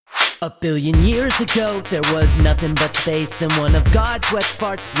A billion years ago, there was nothing but space. Then one of God's wet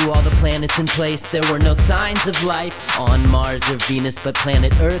farts blew all the planets in place. There were no signs of life on Mars or Venus, but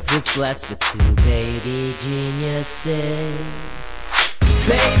planet Earth was blessed with two baby geniuses.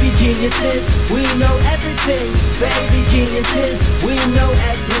 Baby geniuses, we know everything. Baby geniuses, we know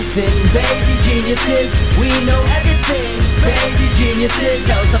everything. Baby geniuses, we know everything. Baby geniuses,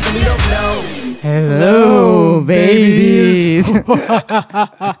 tell us something we don't know. Hello, babies.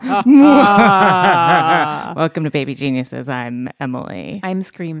 Welcome to Baby Geniuses. I'm Emily. I'm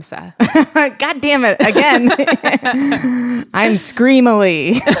Screamsa. God damn it, again. I'm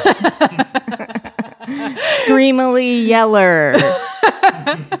Screamily. Screamily Yeller.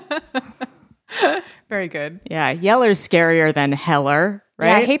 Very good. Yeah, Yeller's scarier than Heller, right?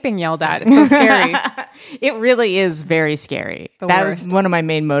 Yeah, I hate being yelled at. It's so scary. It really is very scary. The That worst. was one of my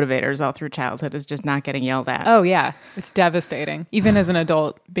main motivators all through childhood, is just not getting yelled at. Oh, yeah. It's devastating. Even as an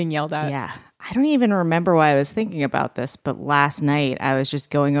adult, being yelled at. Yeah. I don't even remember why I was thinking about this, but last night I was just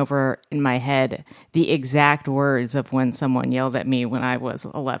going over in my head the exact words of when someone yelled at me when I was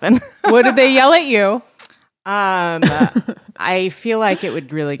 11. What did they yell at you? I feel like it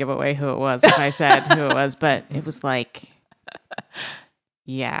would really give away who it was if I said who it was, but it was like,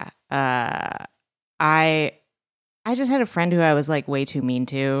 yeah. I just had a friend who I was like way too mean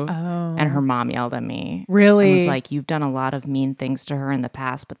to, and her mom yelled at me. Really? And was like, "You've done a lot of mean things to her in the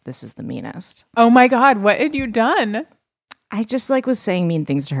past, but this is the meanest." Oh my God, what had you done? I just like was saying mean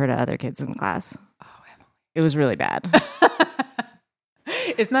things to her to other kids in class. Oh, it was really bad.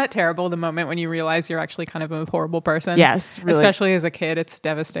 Isn't that terrible, the moment when you realize you're actually kind of a horrible person? Yes, really. Especially as a kid, it's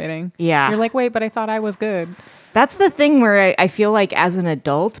devastating. Yeah. You're like, wait, but I thought I was good. That's the thing where I feel like as an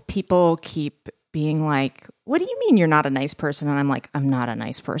adult, people keep being like, "What do you mean you're not a nice person?" And I'm like, I'm not a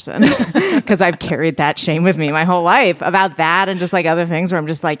nice person, because I've carried that shame with me my whole life about that, and just like other things where I'm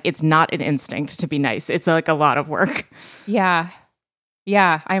just like, it's not an instinct to be nice. It's like a lot of work. Yeah.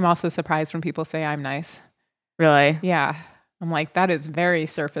 Yeah. I'm also surprised when people say I'm nice. Really? Yeah. I'm like, that is very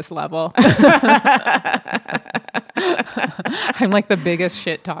surface level. I'm like the biggest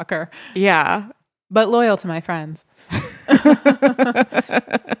shit talker, Yeah. but loyal to my friends.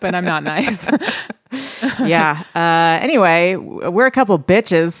 But I'm not nice. Yeah. Anyway, we're a couple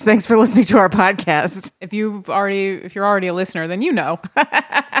bitches. Thanks for listening to our podcast. If you're already a listener, then you know.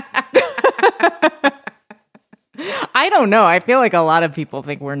 I don't know. I feel like a lot of people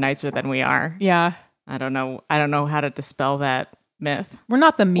think we're nicer than we are. Yeah. I don't know how to dispel that myth. We're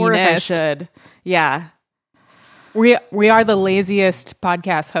not the Or if I meanest. should. Yeah. We are the laziest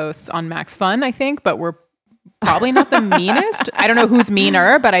podcast hosts on Max Fun, I think, but we're probably not the meanest. I don't know who's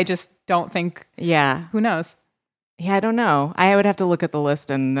meaner, but I just don't think. Yeah. Who knows? Yeah, I don't know. I would have to look at the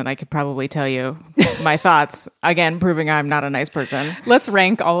list and then I could probably tell you my thoughts. Again, proving I'm not a nice person. Let's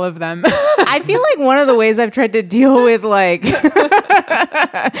rank all of them. I feel like one of the ways I've tried to deal with like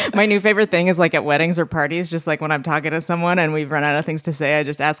my new favorite thing is like at weddings or parties, just like when I'm talking to someone and we've run out of things to say, I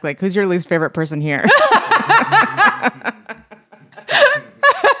just ask like, "Who's your least favorite person here?"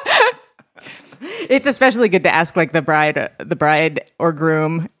 It's especially good to ask like the bride or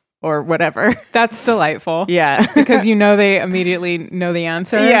groom or whatever. That's delightful. Yeah. Because you know they immediately know the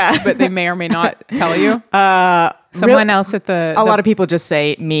answer. Yeah. But they may or may not tell you. Real- Someone else at A lot of people just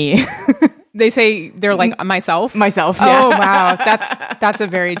say me. They say they're like myself. Myself. Yeah. Oh wow, that's a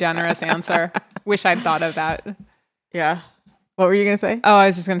very generous answer. Wish I'd thought of that. Yeah. What were you going to say? Oh, I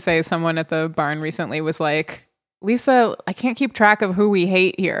was just gonna say someone at the barn recently was like, "Lisa, I can't keep track of who we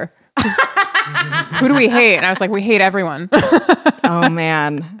hate here. Who do we hate?" And I was like, "We hate everyone." Oh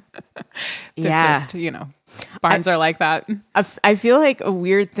man. They're Yeah. just, barns are like that. I feel like a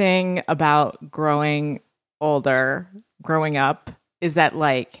weird thing about growing up is that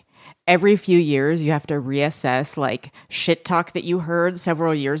like every few years you have to reassess like shit talk that you heard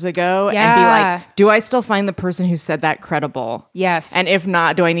several years ago and be Yeah. like, do I still find the person who said that credible? Yes. And if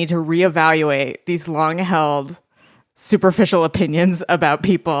not, do I need to reevaluate these long held superficial opinions about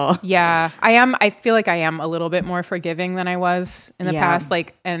people? Yeah, I feel like I am a little bit more forgiving than I was in the past.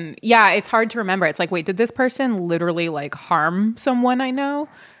 Like, and yeah, it's hard to remember. It's like, wait, did this person literally like harm someone I know?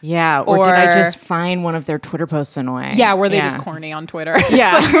 Yeah. Or did I Or- just find one of their Twitter posts annoying? Yeah, were they just corny on Twitter?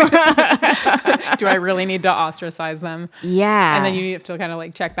 Yeah. Do I really need to ostracize them? Yeah. And then you have to kind of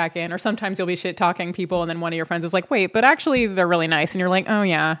like check back in. Or sometimes you'll be shit talking people and then one of your friends is like, wait, but actually they're really nice. And you're like, oh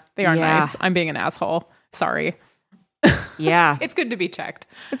yeah, they are Yeah. nice. I'm being an asshole. Sorry. Yeah. It's good to be checked.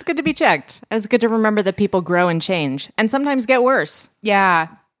 It's good to be checked. It's good to remember that people grow and change and sometimes get worse. Yeah.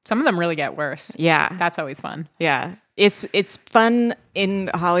 Some of them really get worse. Yeah. That's always fun. Yeah. It's fun in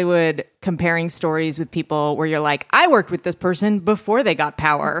Hollywood comparing stories with people where you're like, I worked with this person before they got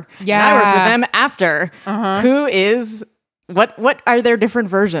power. Yeah. And I worked with them after. Who is what are their different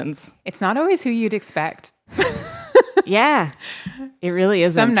versions? It's not always who you'd expect. Yeah. It really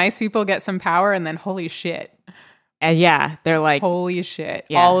isn't. Some nice people get some power and then holy shit. And yeah, they're like, Holy shit.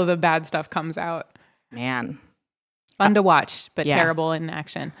 Yeah. All of the bad stuff comes out. man. Fun to watch, but yeah. terrible in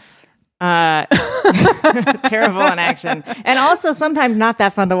action. Terrible in action. And also sometimes not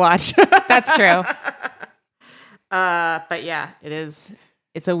that fun to watch. That's true. But yeah, it is.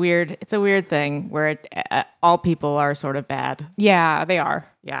 It's a weird thing where all people are sort of bad. Yeah, they are.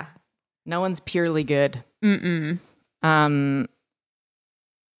 Yeah. No one's purely good.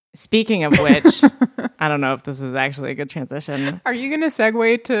 Speaking of which, I don't know if this is actually a good transition. Are you going to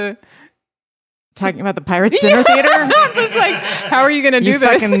segue to Talking about the Pirates Dinner Theater? I'm just like, how are you going to do You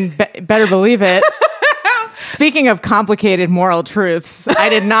this? fucking better believe it. Speaking of complicated moral truths, I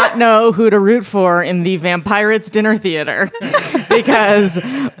did not know who to root for in the Vampirates Dinner Theater because,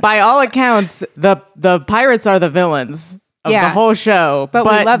 by all accounts, the pirates are the villains of the whole show, but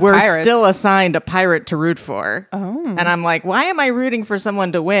we love we're pirates. still assigned a pirate to root for. Oh. And I'm like, why am I rooting for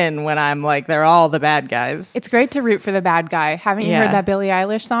someone to win when I'm like, they're all the bad guys? It's great to root for the bad guy. Haven't you Yeah. heard that Billie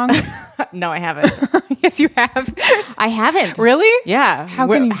Eilish song? No, I haven't. Yes, you have. I haven't. Really? Yeah. How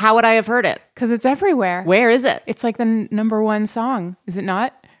can you- how would I have heard it? Because it's everywhere. Where is it? It's like the number one song, is it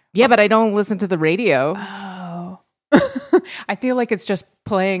not? Yeah, but I don't listen to the radio. I feel like it's just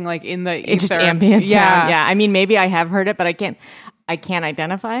playing like in the ether. It's just ambient sound. Yeah. I mean, maybe I have heard it, but I can't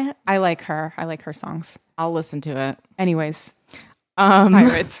identify it. I like her. I like her songs. I'll listen to it. Anyways,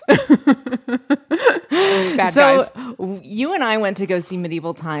 pirates. Bad So guys. you and I went to go see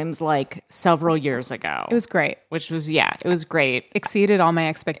Medieval Times like several years ago. It was great. Which was, it was great. Exceeded all my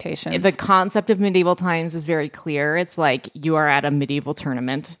expectations. The concept of Medieval Times is very clear. It's like you are at a medieval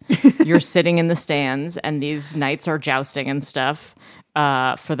tournament. You're sitting in the stands and these knights are jousting and stuff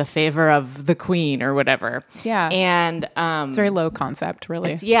for the favor of the queen or whatever. Yeah. And it's very low concept,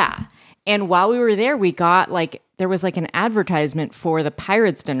 really. yeah. And while we were there, we got there was an advertisement for the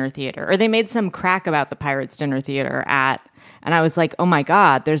Pirates Dinner Theater, or they made some crack about the Pirates Dinner Theater and I was like, oh my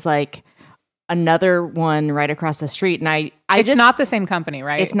God, there's another one right across the street. And It's not the same company,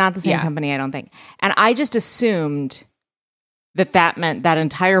 right? It's not the same company, I don't think. And I just assumed that meant that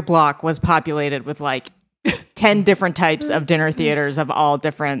entire block was populated with 10 different types of dinner theaters of all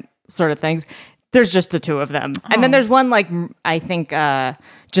different sort of things. There's just the two of them. And then there's one I think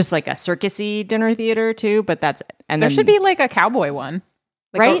just a circusy dinner theater too, but that's and there then, should be a cowboy one.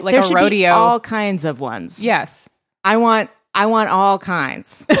 right? Like there a should rodeo. be all kinds of ones. Yes. I want all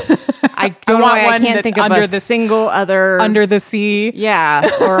kinds. I don't know want why I one can't that's think of under a the- single other Under the sea. yeah,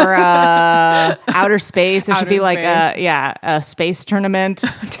 or outer space. There should be Outer a space tournament.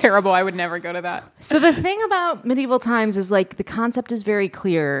 Terrible. I would never go to that. So the thing about Medieval Times is the concept is very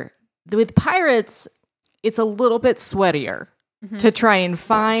clear. With pirates, it's a little bit sweatier to try and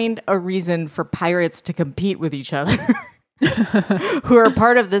find a reason for pirates to compete with each other who are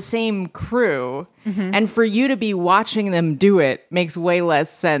part of the same crew. And for you to be watching them do it makes way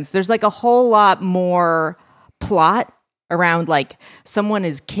less sense. There's a whole lot more plot around someone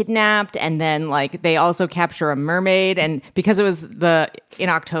is kidnapped and then they also capture a mermaid, and because it was in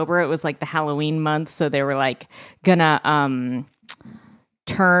October, it was the Halloween month, so they were gonna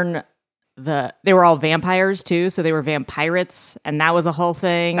turn they were all vampires too, so they were vampirates, and that was a whole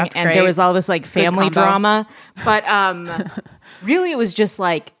thing. That's and great. there was all this family combo. drama, but really it was just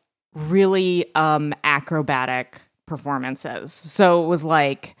really acrobatic performances. So it was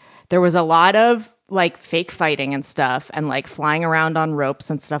there was a lot of fake fighting and stuff, and flying around on ropes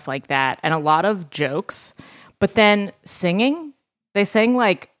and stuff like that, and a lot of jokes, but then singing. They sang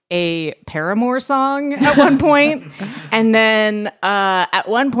a Paramore song at one point. And then at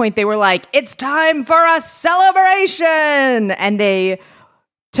one point they were like, it's time for a celebration. And they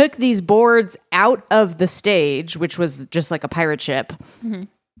took these boards out of the stage, which was just like a pirate ship,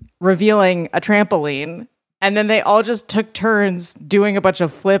 revealing a trampoline. And then they all just took turns doing a bunch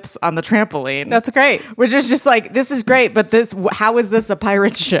of flips on the trampoline. That's great. Which is just this is great, but how is this a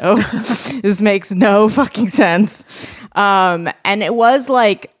pirate show? This makes no fucking sense. And it was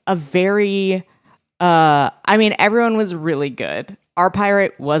a very, everyone was really good. Our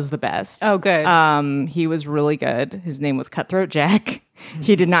pirate was the best. Oh, good. He was really good. His name was Cutthroat Jack.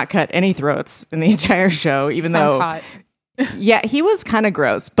 He did not cut any throats in the entire show, even Sounds though hot. yeah, he was kind of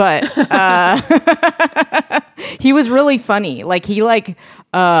gross, but he was really funny. He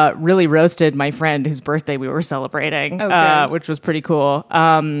really roasted my friend whose birthday we were celebrating, which was pretty cool.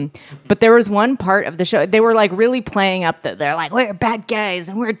 But there was one part of the show, they were like really playing up that they're like, we're bad guys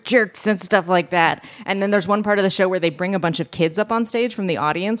and we're jerks and stuff like that. And then there's one part of the show where they bring a bunch of kids up on stage from the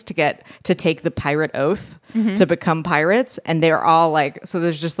audience to take the pirate oath to become pirates. And they're all like, so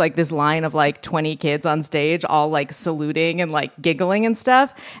there's just like this line of like 20 kids on stage, all like saluting and like giggling and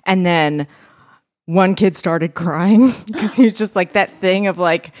stuff. And then one kid started crying because he was just like that thing of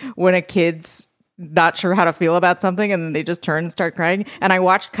like when a kid's not sure how to feel about something and then they just turn and start crying. And I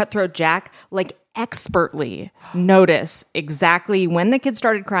watched Cutthroat Jack like expertly notice exactly when the kid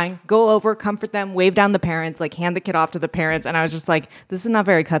started crying, go over, comfort them, wave down the parents, like hand the kid off to the parents. And I was just like, this is not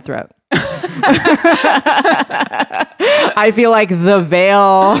very cutthroat. I feel like the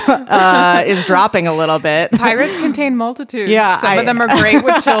veil is dropping a little bit. Pirates contain multitudes. Yeah, Some of them are great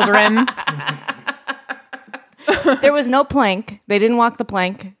with children. There was no plank. They didn't walk the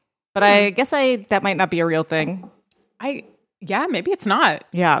plank. But I guess that might not be a real thing. Yeah, maybe it's not.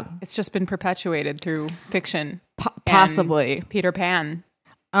 Yeah. It's just been perpetuated through fiction. Possibly. Peter Pan.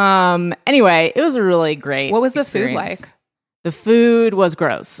 Anyway, it was a really great What was the experience. food like? The food was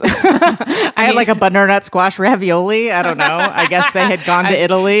gross. I had like a butternut squash ravioli. I don't know. I guess they had gone to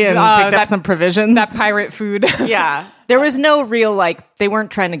Italy and picked up some provisions. That pirate food. Yeah. There was no real, like, they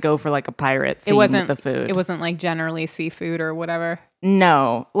weren't trying to go for like a pirate theme with the food. It wasn't like generally seafood or whatever.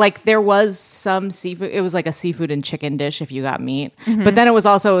 No. Like there was some seafood. It was like a seafood and chicken dish if you got meat. But then it was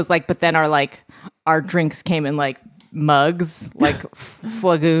like, but then our drinks came in like mugs, like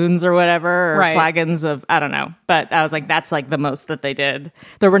flagoons or whatever, or right. flagons of, I don't know. But I was like, that's like the most that they did.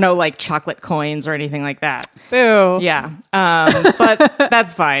 There were no like chocolate coins or anything like that. Boo. Yeah. But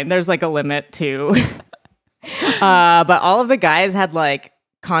that's fine. There's like a limit too. But all of the guys had like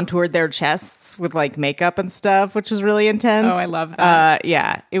contoured their chests with like makeup and stuff, which was really intense. Oh, I love that.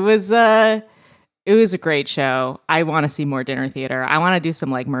 Yeah. It was a great show. I want to see more dinner theater. I want to do some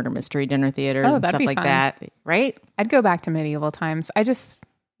like murder mystery dinner theaters and stuff like that. Right? I'd go back to medieval times. I just,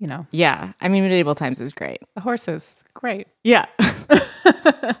 Yeah. I mean, medieval times is great. the horses, great. Yeah.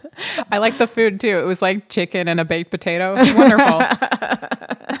 I like the food too. It was like chicken and a baked potato. Wonderful.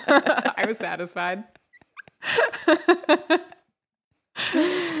 I was satisfied.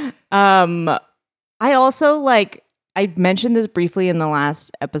 I also like, I mentioned this briefly in the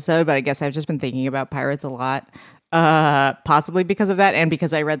last episode, but I guess I've just been thinking about pirates a lot, possibly because of that and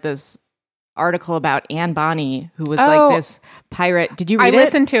because I read this article about Anne Bonny, who was like this pirate. Did you read it? I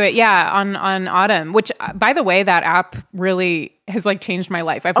listened to it, yeah, on Autumn, which, by the way, that app really has like changed my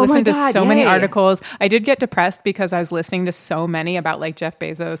life. I've listened to so many articles. I did get depressed because I was listening to so many about like Jeff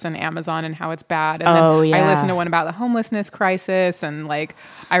Bezos and Amazon and how it's bad. And then I listened to one about the homelessness crisis, and like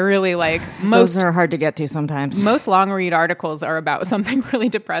I really like those are hard to get to sometimes. Most long read articles are about something really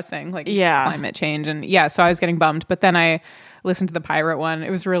depressing, like climate change, and so I was getting bummed. But then I listened to the pirate one.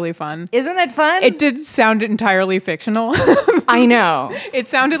 It was really fun. Isn't it fun? It did sound entirely fictional. I know. It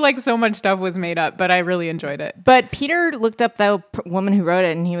sounded like so much stuff was made up, but I really enjoyed it. But Peter looked up the woman who wrote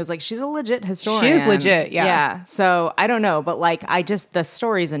it, and he was like, she's a legit historian. She is legit, yeah. Yeah. So I don't know, but like, the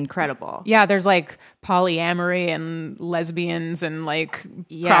story's incredible. Yeah, there's like polyamory and lesbians and like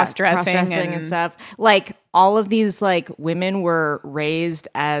cross-dressing and stuff. Like all of these like women were raised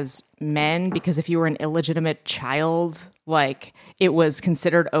as men because if you were an illegitimate child, like it was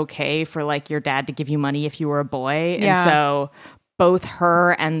considered okay for like your dad to give you money if you were a boy. Yeah. And so both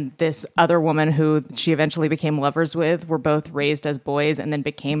her and this other woman who she eventually became lovers with were both raised as boys and then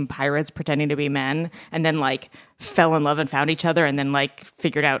became pirates pretending to be men and then like fell in love and found each other and then like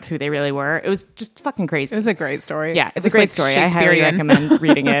figured out who they really were. It was just fucking crazy. It was a great story. Yeah, it's a great story. I highly recommend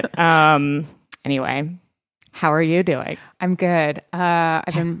reading it. Anyway, how are you doing? I'm good.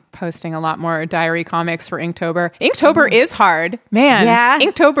 I've been posting a lot more diary comics for Inktober. Inktober is hard. Man,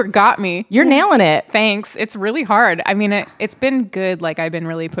 Inktober got me. You're nailing it. Thanks. It's really hard. I mean, it's been good. Like, I've been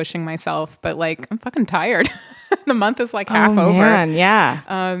really pushing myself, but like, I'm fucking tired. The month is like half over. Man,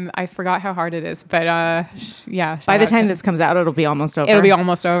 yeah. I forgot how hard it is, but yeah. By the time this comes out, it'll be almost over. It'll be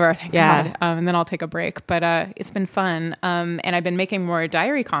almost over. Thank God. And then I'll take a break. But it's been fun. And I've been making more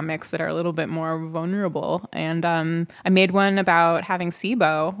diary comics that are a little bit more vulnerable. And I made one about having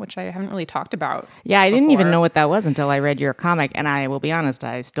SIBO, which I haven't really talked about. Yeah, I didn't even know what that was until I read your comic. And I will be honest,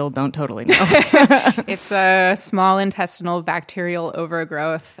 I still don't totally know. It's a small intestinal bacterial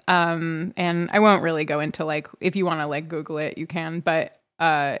overgrowth. And I won't really go into like, if you want to like Google it, you can. But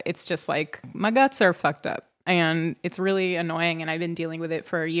it's just like my guts are fucked up. And it's really annoying. And I've been dealing with it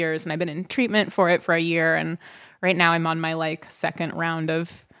for years. And I've been in treatment for it for a year. And right now I'm on my like second round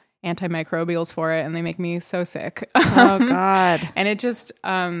of antimicrobials for it, and they make me so sick. Oh God. And it just,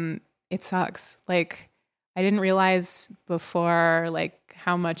 it sucks. Like, I didn't realize before, like,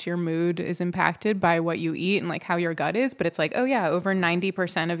 how much your mood is impacted by what you eat and like how your gut is. But it's like, oh yeah, over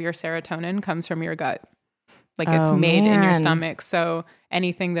 90% of your serotonin comes from your gut. Like it's made in your stomach. So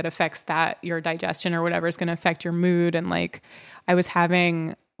anything that affects that, your digestion or whatever, is going to affect your mood. And like, I was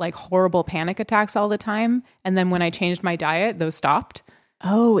having like horrible panic attacks all the time. And then when I changed my diet, those stopped.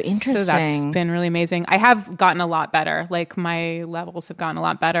 Oh, interesting. So that's been really amazing. I have gotten a lot better. Like my levels have gotten a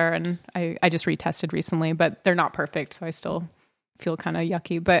lot better. And I just retested recently, but they're not perfect. So I still feel kind of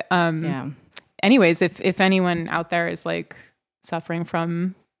yucky. But anyways, if anyone out there is like suffering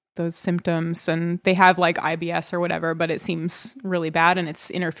from those symptoms and they have like IBS or whatever, but it seems really bad and it's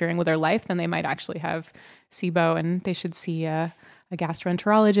interfering with their life, then they might actually have SIBO, and they should see a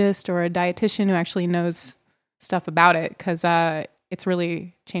gastroenterologist or a dietitian who actually knows stuff about it, because it's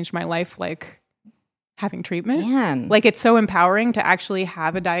really changed my life, like having treatment. Man. Like it's so empowering to actually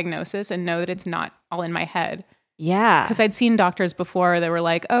have a diagnosis and know that it's not all in my head. Yeah. Because I'd seen doctors before that were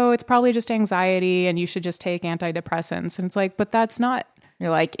like, oh, it's probably just anxiety and you should just take antidepressants. And it's like, but that's not.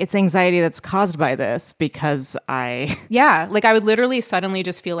 You're like, it's anxiety that's caused by this because I. Yeah. Like I would literally suddenly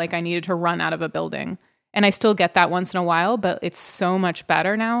just feel like I needed to run out of a building. And I still get that once in a while, but it's so much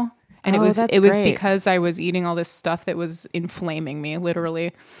better now. And it was because I was eating all this stuff that was inflaming me,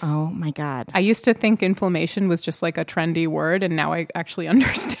 literally. Oh my God. I used to think inflammation was just like a trendy word, and now I actually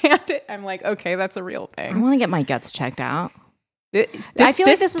understand it. I'm like, okay, that's a real thing. I want to get my guts checked out. I feel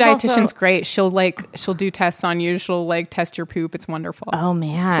like this dietitian's great. She'll do tests on you. She'll like test your poop. It's wonderful. Oh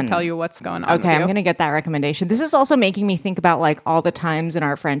man. She'll tell you what's going on. Okay, I'm going to get that recommendation. This is also making me think about like all the times in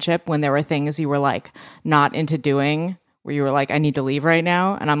our friendship when there were things you were like not into doing, where you were like, I need to leave right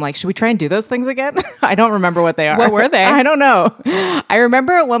now. And I'm like, should we try and do those things again? I don't remember what they are. What were they? I don't know. I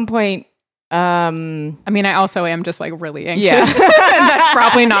remember at one point, I mean, I also am just like really anxious. Yeah. And that's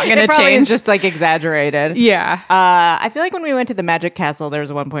probably not going to change. It's just like exaggerated. Yeah. I feel like when we went to the Magic Castle, there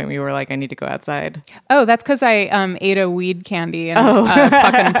was one point we were like, I need to go outside. Oh, that's because I ate a weed candy and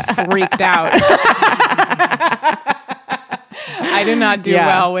fucking freaked out. I did not do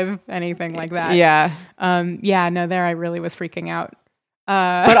well with anything like that. Yeah. No, there I really was freaking out.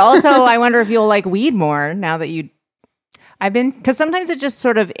 But also, I wonder if you'll like weed more now that you. Because sometimes it just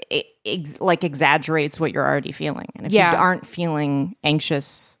sort of like exaggerates what you're already feeling. And if you aren't feeling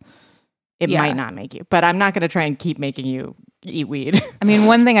anxious, it might not make you. But I'm not going to try and keep making you eat weed. I mean,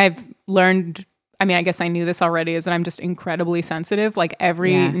 one thing I've learned, I mean, I guess I knew this already, is that I'm just incredibly sensitive. Like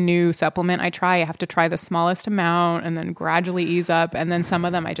every new supplement I try, I have to try the smallest amount and then gradually ease up. And then some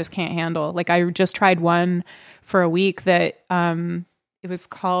of them I just can't handle. Like I just tried one for a week that it was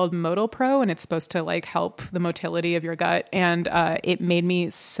called Modal Pro, and it's supposed to like help the motility of your gut. And it made me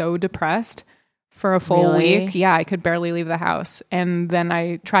so depressed for a full week. Yeah, I could barely leave the house. And then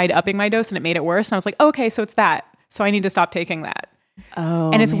I tried upping my dose and it made it worse. And I was like, okay, so it's that. So I need to stop taking that. Oh,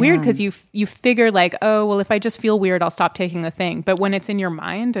 and it's weird because you figure like, oh, well, if I just feel weird, I'll stop taking the thing. But when it's in your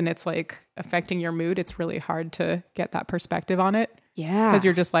mind and it's like affecting your mood, it's really hard to get that perspective on it. Yeah. Because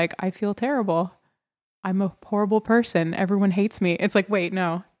you're just like, I feel terrible. I'm a horrible person. Everyone hates me. It's like, wait,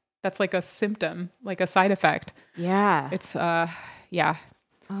 no, that's like a symptom, like a side effect. Yeah. It's, yeah.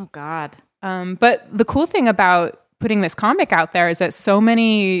 Oh God. But the cool thing about putting this comic out there is that so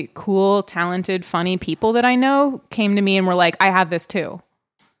many cool, talented, funny people that I know came to me and were like, I have this too.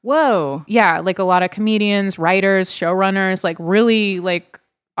 Whoa. Yeah. Like a lot of comedians, writers, showrunners, like really like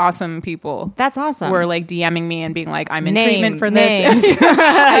awesome people. That's awesome. Were like DMing me and being like, I'm in treatment for this.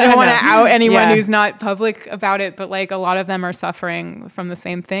 I don't want to out anyone who's not public about it, but like a lot of them are suffering from the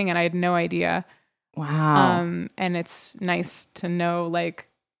same thing. And I had no idea. Wow. And it's nice to know, like,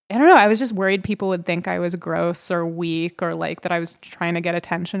 I don't know. I was just worried people would think I was gross or weak or like that I was trying to get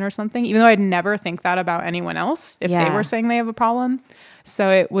attention or something, even though I'd never think that about anyone else if they were saying they have a problem. So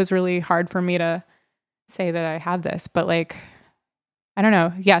it was really hard for me to say that I had this, but like, I don't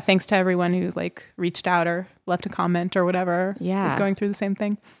know. Yeah. Thanks to everyone who's like reached out or left a comment or whatever. Yeah. Is going through the same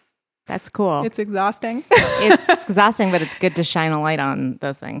thing. That's cool. It's exhausting. It's exhausting, but it's good to shine a light on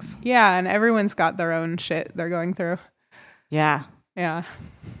those things. Yeah. And everyone's got their own shit they're going through. Yeah. Yeah.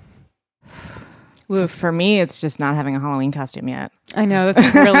 For me, it's just not having a Halloween costume yet. I know.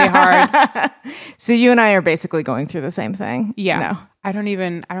 That's really hard. So you and I are basically going through the same thing. Yeah. No. I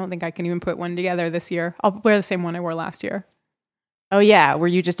don't think I can even put one together this year. I'll wear the same one I wore last year. Oh yeah. Were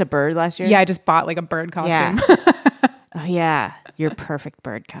you just a bird last year? Yeah. I just bought like a bird costume. Yeah. Oh yeah. Your perfect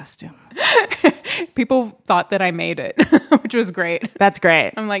bird costume. People thought that I made it, which was great. That's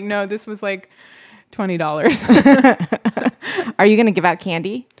great. I'm like, no, this was like $20. Are you going to give out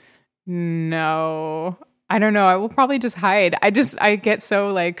candy? No, I don't know. I will probably just hide. I get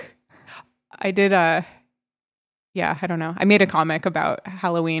so like, I did yeah, I don't know. I made a comic about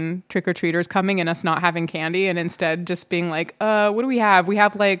Halloween trick-or-treaters coming and us not having candy and instead just being like, what do we have? We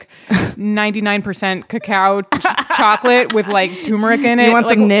have like 99% cacao chocolate with like turmeric in it. You want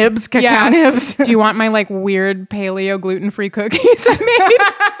like, some nibs, cacao nibs? Do you want my like weird paleo gluten-free cookies I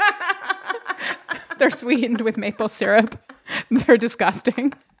made? They're sweetened with maple syrup. They're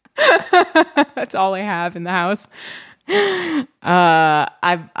disgusting. That's all I have in the house.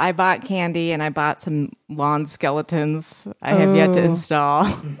 I bought candy and I bought some lawn skeletons I have yet to install.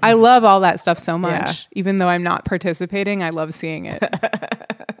 I love all that stuff so much. Even though I'm not participating, I love seeing it.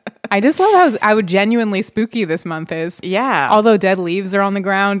 I just love how genuinely spooky this month is. Yeah. Although dead leaves are on the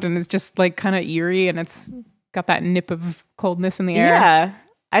ground and it's just like kind of eerie and it's got that nip of coldness in the air. Yeah.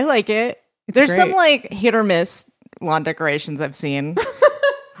 I like it. There's great. some like hit or miss lawn decorations I've seen.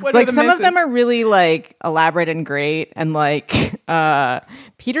 Like some of them are really like elaborate and great. And like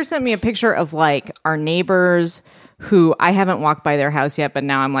Peter sent me a picture of like our neighbors who I haven't walked by their house yet, but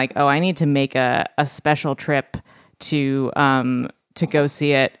now I'm like, oh, I need to make a special trip to go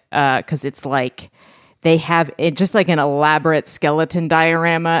see it because it's like they have it just like an elaborate skeleton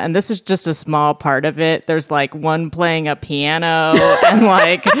diorama, and this is just a small part of it. There's like one playing a piano and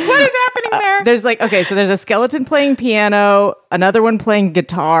like what is happening there? There's like, okay, so there's a skeleton playing piano, another one playing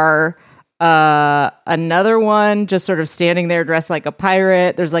guitar, another one just sort of standing there dressed like a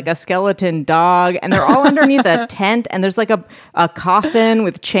pirate. There's like a skeleton dog, and they're all underneath a tent, and there's like a coffin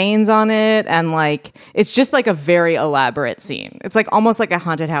with chains on it, and like it's just like a very elaborate scene. It's like almost like a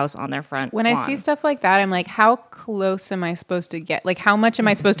haunted house on their front When lawn. I see stuff like that, I'm like, how close am I supposed to get? Like, how much am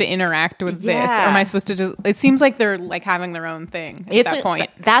I supposed to interact with this? Or am I supposed to just... It seems like they're like having their own thing at that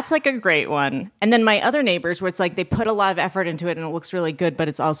point. That's like a great one. And then my other neighbors, where it's like they put a lot of effort into it and it looks really good, but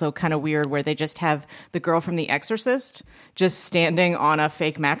it's also kind of weird where they just have the girl from The Exorcist just standing on a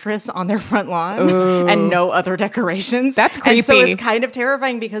fake mattress on their front lawn and no other decorations. That's creepy. And so it's kind of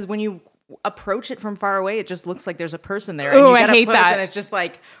terrifying because when you approach it from far away, it just looks like there's a person there. Oh, I hate that. And it's just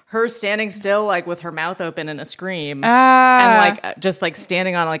like her standing still, like with her mouth open in a scream, and like just like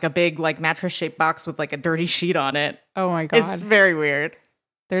standing on like a big like mattress shaped box with like a dirty sheet on it. Oh my God. It's very weird.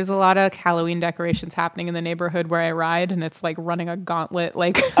 There's a lot of Halloween decorations happening in the neighborhood where I ride, and it's like running a gauntlet.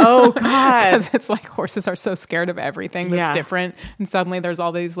 Like, oh God, because it's like horses are so scared of everything that's different, and suddenly there's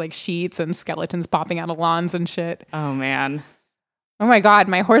all these like sheets and skeletons popping out of lawns and shit. Oh man. Oh my God,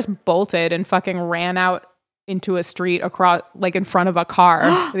 my horse bolted and fucking ran out into a street across, like in front of a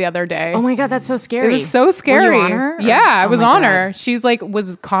car the other day. Oh my God, that's so scary. It was so scary. Were you on her? Yeah, I was on her. She's like,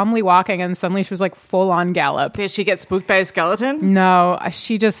 was calmly walking and suddenly she was like full on gallop. Did she get spooked by a skeleton? No,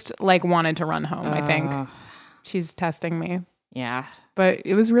 she just like wanted to run home, I think. She's testing me. Yeah. But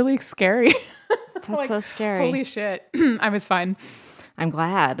it was really scary. That's like, so scary. Holy shit. I was fine. I'm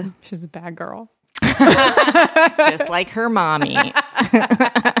glad. She's a bad girl. Just like her mommy.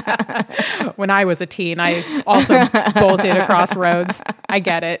 When I was a teen, I also bolted across roads. I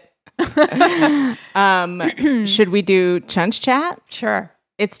get it. Should we do Chunch Chat? Sure.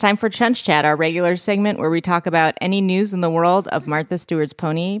 It's time for Chunch Chat, our regular segment where we talk about any news in the world of Martha Stewart's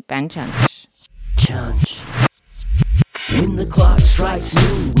pony, Bang Chunch. Chunch. When the clock strikes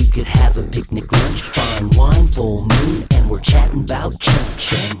noon, we could have a picnic lunch, fine wine, full moon, and we're chatting about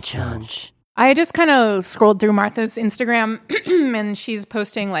Chunch and Chunch. I just kind of scrolled through Martha's Instagram and she's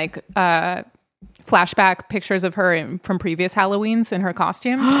posting like flashback pictures of her from previous Halloweens in her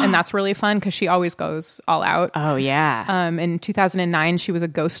costumes. And that's really fun because she always goes all out. Oh, yeah. In 2009, she was a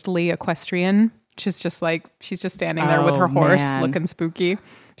ghostly equestrian. She's just standing there with her horse looking spooky.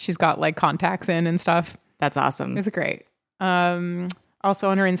 She's got like contacts in and stuff. That's awesome. It's great. Also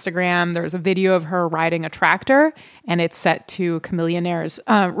on her Instagram, there's a video of her riding a tractor and it's set to Chamillionaire's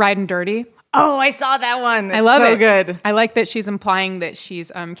Riding Dirty. Oh, I saw that one. It's I love so it. Good. I like that she's implying that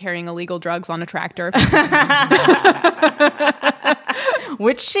she's carrying illegal drugs on a tractor.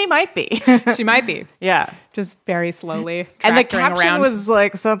 Which she might be. She might be. Yeah. Just very slowly. And the caption around. was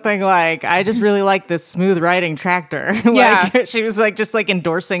like something like, I just really like this smooth riding tractor. Yeah. Like, she was like just like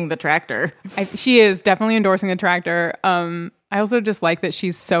endorsing the tractor. She is definitely endorsing the tractor. I also just like that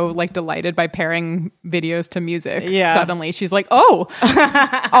she's so like delighted by pairing videos to music. Yeah. Suddenly she's like, oh,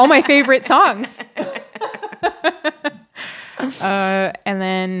 all my favorite songs. And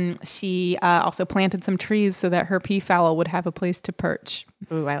then she also planted some trees so that her peafowl would have a place to perch.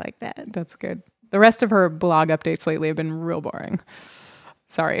 Ooh, I like that. That's good. The rest of her blog updates lately have been real boring.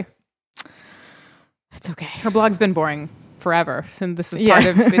 Sorry. It's okay. Her blog's been boring forever. And this is part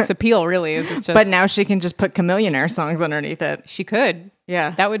of its appeal, really. Is it's just. But now she can just put Chamillionaire songs underneath it. She could.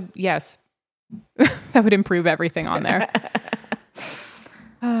 Yeah. That would, yes. That would improve everything on there.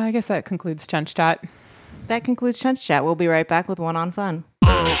 I guess that concludes Chunch Chat. That concludes Chunch Chat. We'll be right back with One on Fun.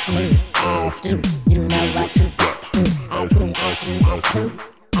 One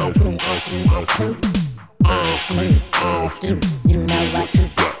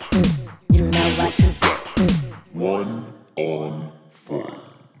on Fun.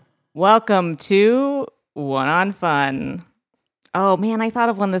 Welcome to One on Fun. Oh man, I thought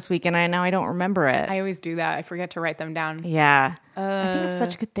of one this week and now I don't remember it. I always do that. I forget to write them down. Yeah. I think of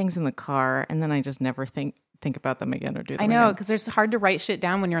such good things in the car and then I just never think about them again or do them I know, again. because it's hard to write shit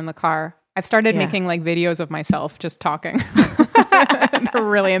down when you're in the car. I've started making like videos of myself just talking. They're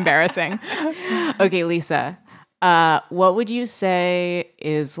really embarrassing. Okay, Lisa, what would you say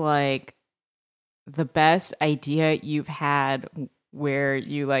is like the best idea you've had where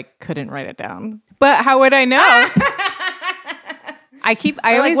you like couldn't write it down? But how would I know? I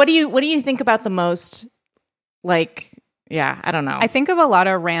always, like, what do you think about the most? Like, yeah, I don't know. I think of a lot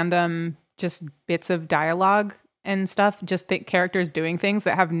of random just bits of dialogue and stuff, just the characters doing things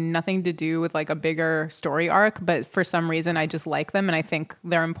that have nothing to do with like a bigger story arc, but for some reason I just like them and I think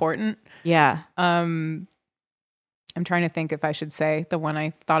they're important. Yeah. I'm trying to think if I should say the one I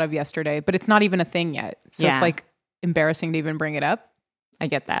thought of yesterday, but it's not even a thing yet. So it's like embarrassing to even bring it up. I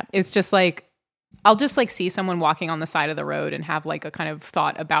get that. It's just like, I'll just like see someone walking on the side of the road and have like a kind of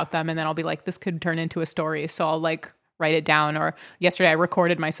thought about them. And then I'll be like, this could turn into a story. So I'll like write it down. Or yesterday I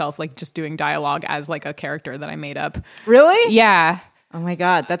recorded myself like just doing dialogue as like a character that I made up. Really? Yeah. Oh my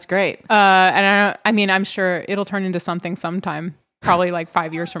God, that's great. And I mean, I'm sure it'll turn into something sometime, probably like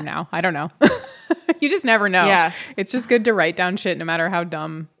 5 years from now. I don't know. You just never know. Yeah. It's just good to write down shit no matter how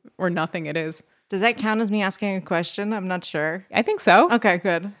dumb or nothing it is. Does that count as me asking a question? I'm not sure. I think so. Okay,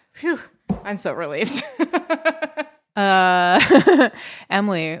 good. Phew. I'm so relieved.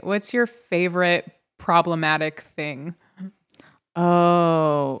 Emily, what's your favorite problematic thing?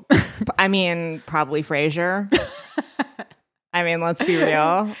 Oh, I mean, probably Frasier. I mean, let's be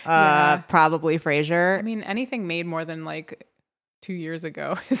real. Probably Frasier. I mean, anything made more than like 2 years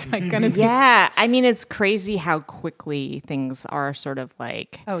ago is like going to be. Yeah. I mean, it's crazy how quickly things are sort of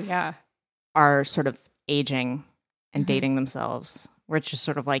like, Oh, yeah. are sort of aging and dating themselves. Where it's just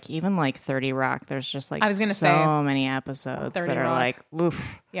sort of like, even like 30 Rock, there's just like I was gonna so say, many episodes 30 that are Rock. like,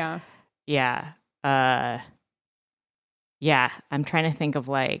 oof. Yeah. Yeah. Yeah. I'm trying to think of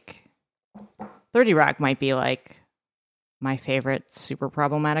like 30 Rock might be like my favorite super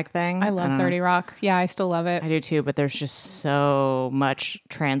problematic thing. I love 30 Rock. Yeah, I still love it. I do too, but there's just so much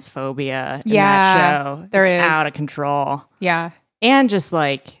transphobia in Yeah, that show. there It's is. out of control. Yeah. And just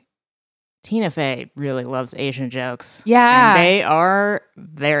like Tina Fey really loves Asian jokes. Yeah. And they are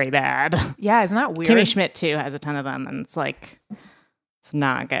very bad. Yeah, isn't that weird? Kimmy Schmidt too has a ton of them, and it's like, it's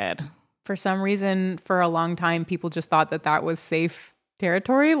not good. For some reason, for a long time, people just thought that was safe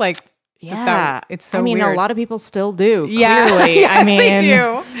territory. Like, it's so I mean, weird. a lot of people still do. Yeah. Clearly. Yes, I mean, they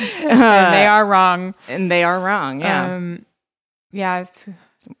do. And they are wrong. And they are wrong. Yeah. Yeah.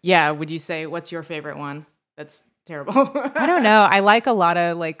 Yeah. Would you say, what's your favorite one? That's terrible. I don't know. I like a lot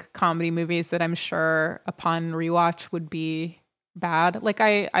of like comedy movies that I'm sure upon rewatch would be bad. Like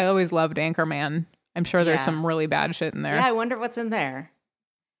I always loved Anchorman. I'm sure there's some really bad shit in there. Yeah, I wonder what's in there.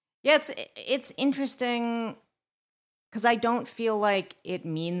 Yeah, it's interesting because I don't feel like it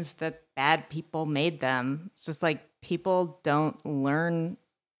means that bad people made them. It's just like people don't learn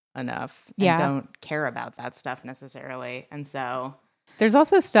enough and don't care about that stuff necessarily. And so there's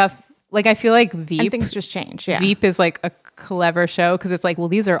also stuff like I feel like Veep. And things just change. Yeah. Veep is like a clever show because it's like, well,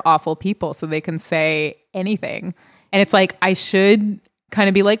 these are awful people, so they can say anything. And it's like, I should kind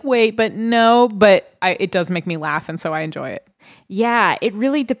of be like, wait, but no, but it does make me laugh. And so I enjoy it. Yeah, it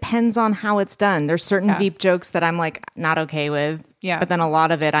really depends on how it's done. There's certain Veep jokes that I'm like not okay with. Yeah. But then a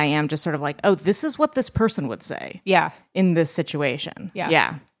lot of it I am just sort of like, oh, this is what this person would say. Yeah. In this situation. Yeah.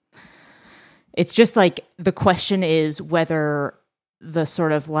 Yeah. It's just like the question is whether the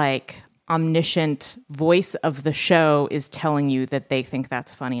sort of like omniscient voice of the show is telling you that they think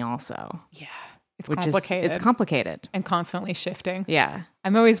that's funny also. Yeah. It's complicated. It's complicated. And constantly shifting. Yeah.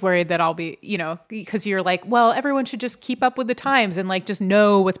 I'm always worried that I'll be, because you're like, well, everyone should just keep up with the times and like just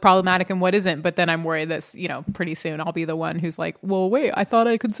know what's problematic and what isn't. But then I'm worried that, pretty soon I'll be the one who's like, well, wait, I thought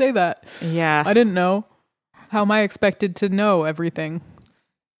I could say that. Yeah. I didn't know. How am I expected to know everything?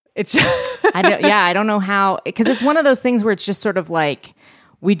 It's just I don't know how, because it's one of those things where it's just sort of like,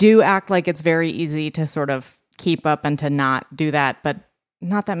 we do act like it's very easy to sort of keep up and to not do that, but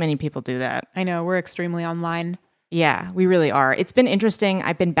not that many people do that. I know, we're extremely online. Yeah, we really are. It's been interesting.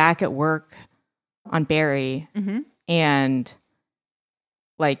 I've been back at work on Barry, and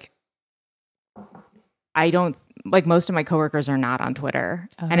like, I don't, like, most of my coworkers are not on Twitter.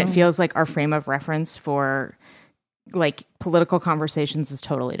 And it feels like our frame of reference for, like, political conversations is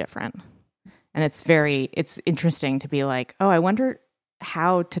totally different. And it's interesting to be like, oh, I wonder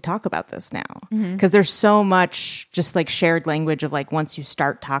how to talk about this now. Because there's so much just, like, shared language of, like, once you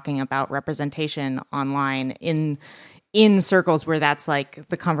start talking about representation online in circles where that's, like,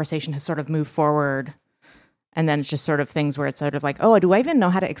 the conversation has sort of moved forward. And then it's just sort of things where it's sort of like, oh, do I even know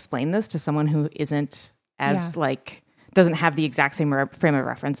how to explain this to someone who isn't as like doesn't have the exact same frame of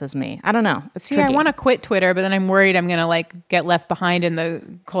reference as me? I don't know. It's tricky. I want to quit Twitter, but then I'm worried I'm going to like get left behind in the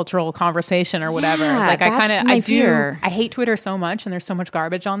cultural conversation or whatever. Yeah, like fear. I hate Twitter so much and there's so much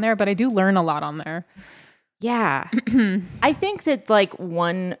garbage on there, but I do learn a lot on there. Yeah. I think that like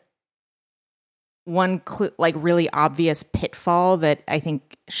one like really obvious pitfall that I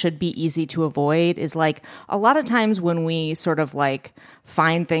think should be easy to avoid is like a lot of times when we sort of like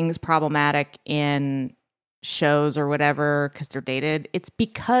find things problematic in shows or whatever because they're dated, it's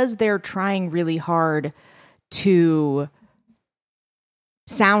because they're trying really hard to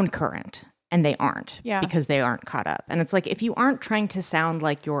sound current and they aren't because they aren't caught up. And it's like if you aren't trying to sound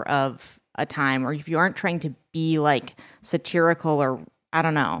like you're of a time or if you aren't trying to be like satirical or I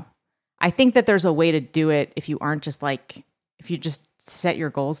don't know. I think that there's a way to do it if you aren't just like, if you just set your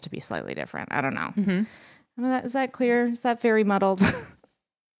goals to be slightly different. I don't know. I mean, is that clear? Is that very muddled?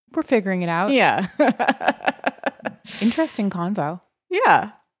 We're figuring it out. Yeah. Interesting convo.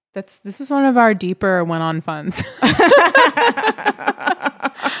 Yeah. This is one of our deeper one-on funs.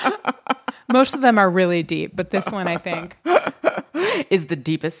 Most of them are really deep, but this one I think is the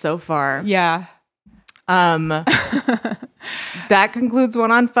deepest so far. Yeah. That concludes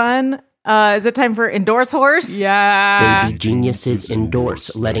One on Fun. Is it time for Endorse Horse? Yeah. Baby geniuses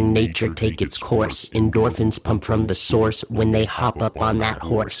endorse, letting nature take its course. Endorphins pump from the source when they hop up on that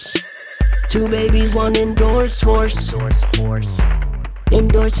horse. Two babies, one endorse horse.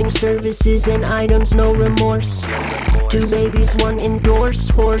 Endorsing services and items, no remorse. Two babies, one endorse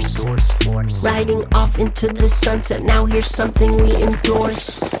horse. Riding off into the sunset, now here's something we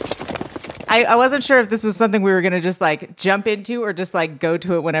endorse. I wasn't sure if this was something we were going to just like jump into or just like go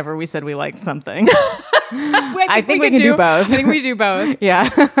to it whenever we said we liked something. I think we can do both. I think we do both. Yeah.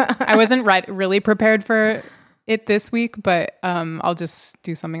 I wasn't really prepared for it this week, but I'll just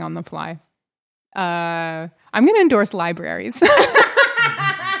do something on the fly. I'm going to endorse libraries.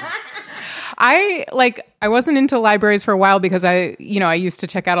 I wasn't into libraries for a while because I used to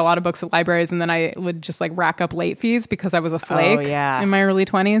check out a lot of books at libraries and then I would just like rack up late fees because I was a flake in my early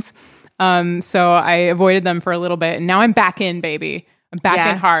 20s. So I avoided them for a little bit and now I'm back in, baby. I'm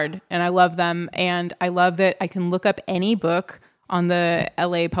back in hard and I love them. And I love that I can look up any book on the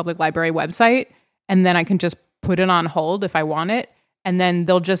LA Public Library website and then I can just put it on hold if I want it. And then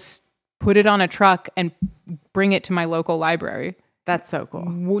they'll just put it on a truck and bring it to my local library. That's so cool.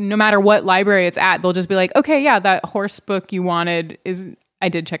 No matter what library it's at, they'll just be like, okay, yeah, that horse book you wanted I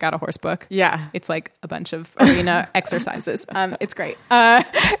did check out a horse book. Yeah. It's like a bunch of arena exercises. It's great.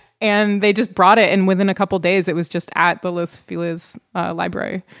 And they just brought it, and within a couple days, it was just at the Los Feliz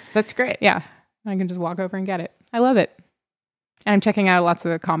library. That's great. Yeah. I can just walk over and get it. I love it. And I'm checking out lots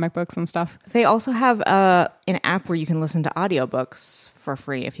of comic books and stuff. They also have an app where you can listen to audiobooks for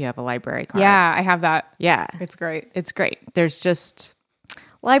free if you have a library card. Yeah, I have that. Yeah. It's great. It's great. There's just...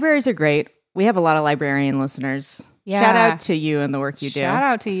 Libraries are great. We have a lot of librarian listeners. Yeah. Shout out to you and the work you do. Shout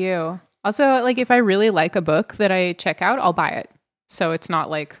out to you. Also, like if I really like a book that I check out, I'll buy it. So it's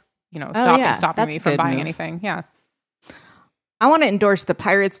not like, stopping me from buying anything. Yeah. I want to endorse the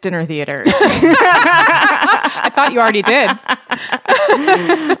Pirates Dinner Theater. I thought you already did.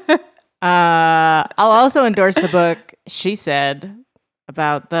 I'll also endorse the book She Said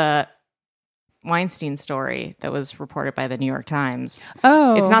about the Weinstein story that was reported by the New York Times.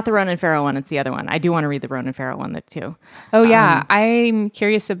 Oh. It's not the Ronan Farrow one. It's the other one. I do want to read the Ronan Farrow one too. Oh, yeah. I'm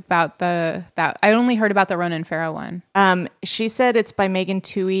curious about that. I only heard about the Ronan Farrow one. She Said it's by Megan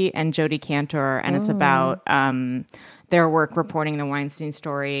Twohey and Jodi Kantor, and it's about their work reporting the Weinstein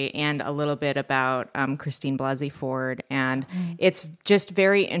story and a little bit about Christine Blasey Ford. And it's just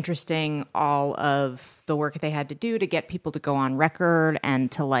very interesting, all of the work they had to do to get people to go on record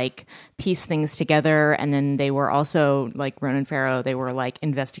and to like piece things together. And then they were also like Ronan Farrow, they were like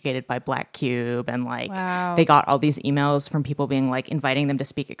investigated by Black Cube and like they got all these emails from people being like inviting them to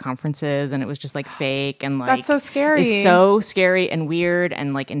speak at conferences. And it was just like fake and like that's so scary. It's so scary and weird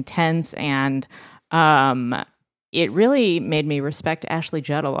and like intense. And it really made me respect Ashley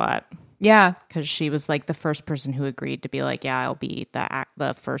Judd a lot. Yeah. Because she was like the first person who agreed to be like, yeah, I'll be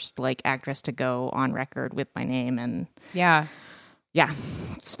the first like actress to go on record with my name. And yeah. Yeah,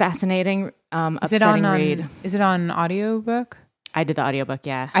 it's fascinating. Is it Upsetting read. Is it on audiobook? I did the audiobook,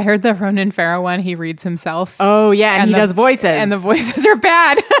 yeah. I heard the Ronan Farrow one. He reads himself. Oh, yeah, and he does voices. And the voices are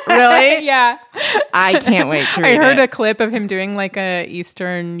bad. Really? Yeah. I can't wait to read I heard it. a clip of him doing like a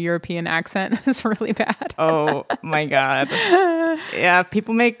Eastern European accent. It's really bad. Oh, my God. Yeah,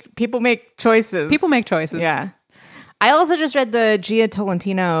 people make choices. People make choices. Yeah. I also just read the Gia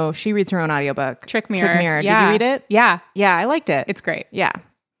Tolentino. She reads her own audiobook. Trick Mirror. Yeah. Did you read it? Yeah. Yeah, I liked it. It's great. Yeah.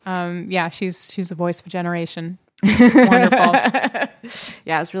 Yeah, she's a voice of a generation. Wonderful.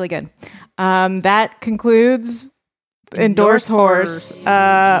 Yeah, it's really good. That concludes Endorse Horse.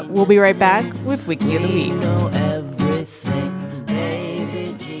 We'll be right back with Wiki of the Week. Know everything,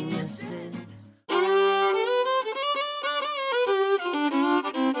 baby geniuses.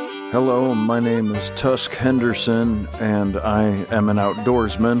 Hello, my name is Tusk Henderson, and I am an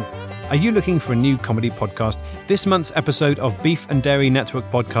outdoorsman. Are you looking for a new comedy podcast? This month's episode of Beef and Dairy Network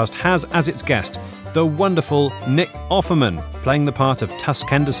podcast has as its guest the wonderful Nick Offerman, playing the part of Tusk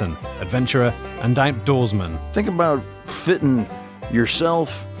Henderson, adventurer and outdoorsman. Think about fitting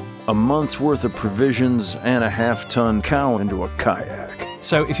yourself, a month's worth of provisions, and a half-ton cow into a kayak.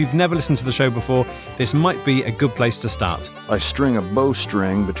 So if you've never listened to the show before, this might be a good place to start. I string a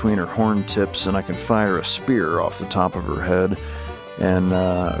bowstring between her horn tips, and I can fire a spear off the top of her head, and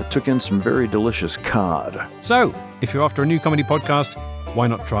took in some very delicious cod. So, if you're after a new comedy podcast, why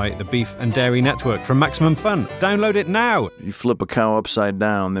not try the Beef and Dairy Network from Maximum Fun? Download it now. You flip a cow upside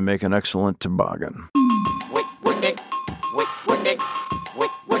down, they make an excellent toboggan.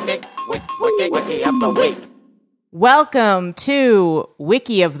 Welcome to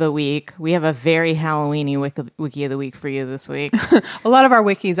Wiki of the Week. We have a very Halloweeny Wiki of the Week for you this week. A lot of our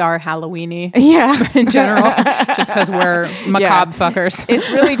wikis are Halloweeny Yeah. in general, just because we're macabre fuckers.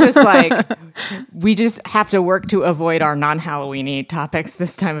 It's really just like we just have to work to avoid our non-Halloweeny topics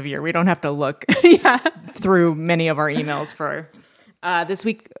this time of year. We don't have to look through many of our emails for this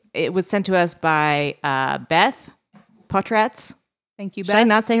week. It was sent to us by Beth Potratz. Thank you, Should Beth. I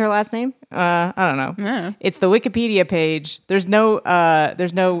not say her last name? I don't know. Yeah. It's the Wikipedia page. There's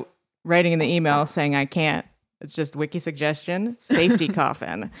no writing in the email saying I can't. It's just wiki suggestion, safety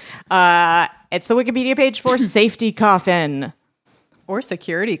coffin. It's the Wikipedia page for safety coffin. Or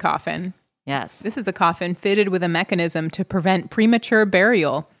security coffin. Yes. This is a coffin fitted with a mechanism to prevent premature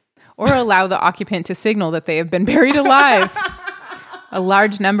burial or allow the occupant to signal that they have been buried alive. A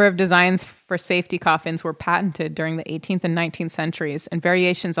large number of designs for safety coffins were patented during the 18th and 19th centuries, and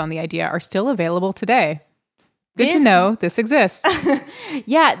variations on the idea are still available today. Good to know this exists.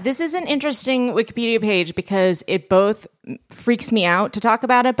 Yeah, this is an interesting Wikipedia page because it both freaks me out to talk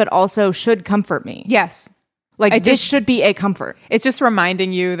about it, but also should comfort me. Yes. Like, this should be a comfort. It's just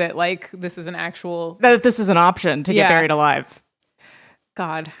reminding you that, like, this is an actual... That this is an option to get buried alive.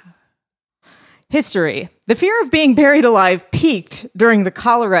 God. History. The fear of being buried alive peaked during the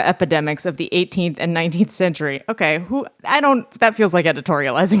cholera epidemics of the 18th and 19th century. Okay, that feels like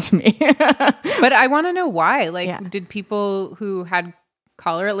editorializing to me. But I want to know why. Like, did people who had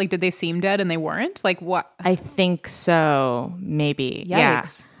cholera, like, did they seem dead and they weren't? Like, what? I think so, maybe. Yikes. Yeah.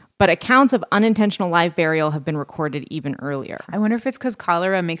 But accounts of unintentional live burial have been recorded even earlier. I wonder if it's because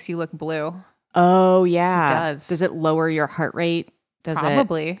cholera makes you look blue. Oh, yeah. It does. Does it lower your heart rate?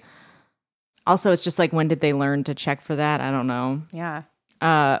 Probably. Also, it's just like, when did they learn to check for that? I don't know. Yeah.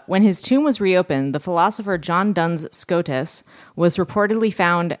 When his tomb was reopened, the philosopher John Duns Scotus was reportedly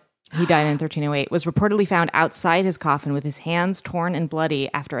found, he died in 1308, was reportedly found outside his coffin with his hands torn and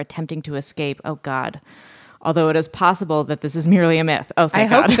bloody after attempting to escape. Oh, God. Although it is possible that this is merely a myth. Oh,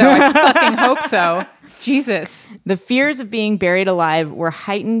 thank God. I hope so. I fucking hope so. Jesus. The fears of being buried alive were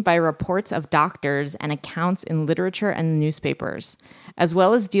heightened by reports of doctors and accounts in literature and newspapers, as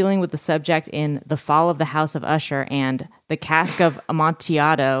well as dealing with the subject in The Fall of the House of Usher and The Cask of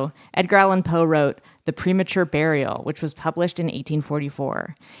Amontillado. Edgar Allan Poe wrote The Premature Burial, which was published in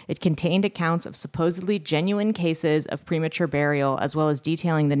 1844. It contained accounts of supposedly genuine cases of premature burial, as well as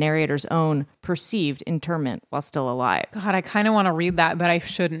detailing the narrator's own perceived interment while still alive. God, I kind of want to read that, but I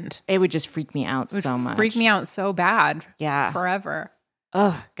shouldn't. It would just freak me out so much. Freak me out so bad. Yeah. Forever.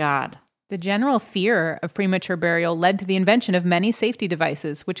 Oh, God. The general fear of premature burial led to the invention of many safety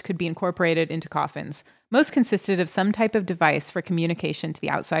devices which could be incorporated into coffins. Most consisted of some type of device for communication to the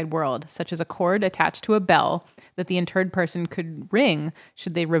outside world, such as a cord attached to a bell that the interred person could ring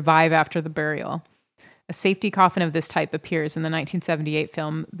should they revive after the burial. A safety coffin of this type appears in the 1978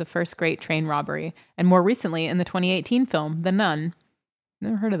 film The First Great Train Robbery, and more recently in the 2018 film The Nun.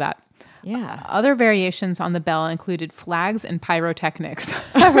 Never heard of that. Yeah. Other variations on the bell included flags and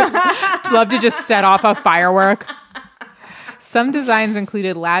pyrotechnics. I would love to just set off a firework. Some designs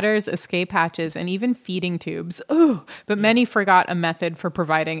included ladders, escape hatches, and even feeding tubes. Ooh, but many forgot a method for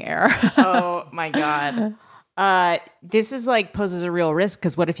providing air. Oh my God. This is like poses a real risk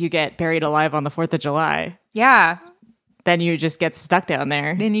because what if you get buried alive on the 4th of July? Yeah. Then you just get stuck down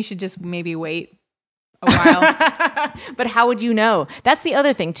there. Then you should just maybe wait a while. But how would you know? That's the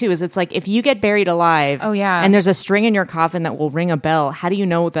other thing too, is it's like if you get buried alive and there's a string in your coffin that will ring a bell, how do you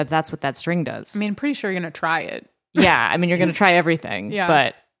know that that's what that string does? I mean, I'm pretty sure you're going to try it. Yeah, I mean, you're going to try everything. Yeah.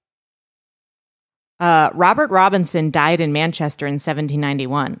 But Robert Robinson died in Manchester in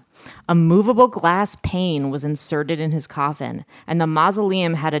 1791. A movable glass pane was inserted in his coffin, and the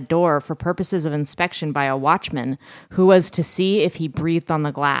mausoleum had a door for purposes of inspection by a watchman who was to see if he breathed on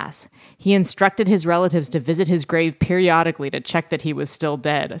the glass. He instructed his relatives to visit his grave periodically to check that he was still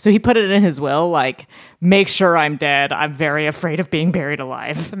dead. So he put it in his will, like, make sure I'm dead. I'm very afraid of being buried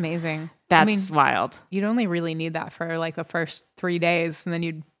alive. That's amazing. That's wild. You'd only really need that for like the first 3 days, and then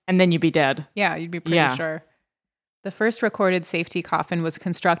you'd be dead. Yeah, you'd be pretty sure. The first recorded safety coffin was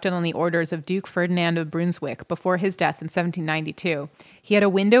constructed on the orders of Duke Ferdinand of Brunswick before his death in 1792. He had a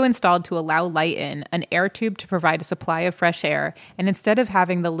window installed to allow light in, an air tube to provide a supply of fresh air, and instead of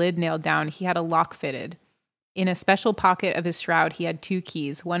having the lid nailed down, he had a lock fitted. In a special pocket of his shroud, he had 2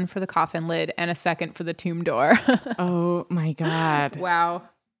 keys, one for the coffin lid and a second for the tomb door. Oh my God. Wow.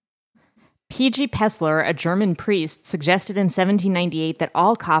 P.G. Pessler, a German priest, suggested in 1798 that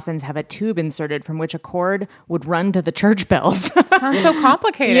all coffins have a tube inserted from which a cord would run to the church bells. Sounds so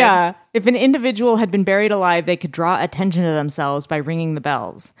complicated. Yeah. If an individual had been buried alive, they could draw attention to themselves by ringing the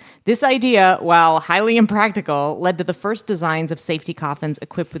bells. This idea, while highly impractical, led to the first designs of safety coffins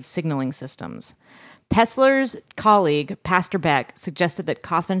equipped with signaling systems. Pessler's colleague, Pastor Beck, suggested that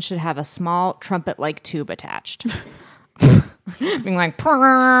coffins should have a small trumpet-like tube attached. Being like,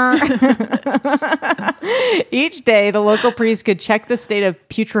 each day, the local priest could check the state of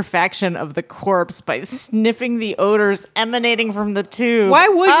putrefaction of the corpse by sniffing the odors emanating from the tube. Why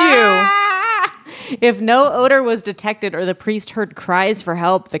would you? If no odor was detected or the priest heard cries for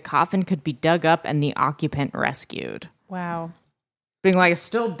help, the coffin could be dug up and the occupant rescued. Wow. Being like,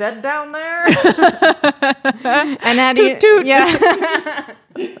 still dead down there? And how do toot, toot. Yeah.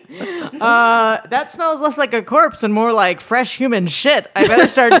 That smells less like a corpse and more like fresh human shit. I better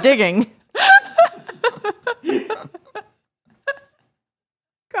start digging.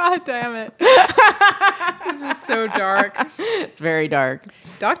 God damn it. This is so dark. It's very dark.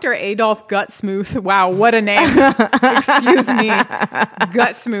 Dr. Adolf Gutsmuth, wow, what a name. Excuse me.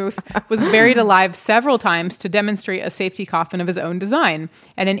 Gutsmuth was buried alive several times to demonstrate a safety coffin of his own design.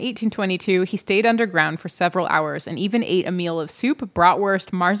 And in 1822, he stayed underground for several hours and even ate a meal of soup,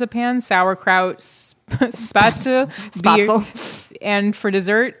 bratwurst, marzipan, sauerkraut, spatzel, beer, and for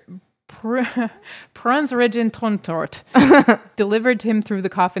dessert, Brunsregentontort delivered to him through the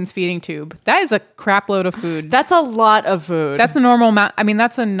coffin's feeding tube. That is a crap load of food. That's a lot of food. That's a normal amount. I mean,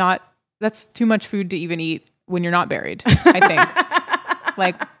 that's too much food to even eat when you're not buried, I think.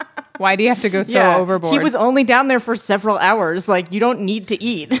 Like, why do you have to go so overboard? He was only down there for several hours. Like, you don't need to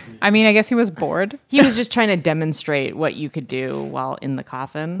eat. I mean, I guess he was bored. He was just trying to demonstrate what you could do while in the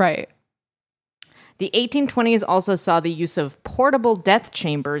coffin. Right. The 1820s also saw the use of portable death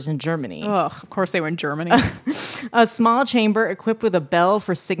chambers in Germany. Ugh, of course they were in Germany. A small chamber equipped with a bell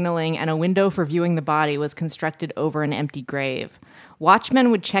for signaling and a window for viewing the body was constructed over an empty grave.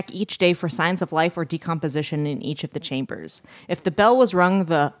 Watchmen would check each day for signs of life or decomposition in each of the chambers. If the bell was rung,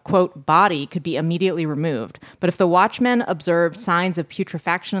 the, quote, body could be immediately removed. But if the watchmen observed signs of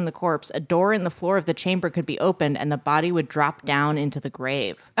putrefaction in the corpse, a door in the floor of the chamber could be opened and the body would drop down into the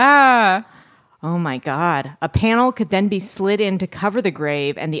grave. Oh my God. A panel could then be slid in to cover the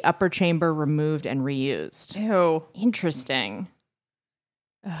grave and the upper chamber removed and reused. Ew. Interesting.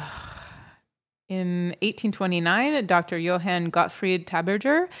 In 1829, Dr. Johann Gottfried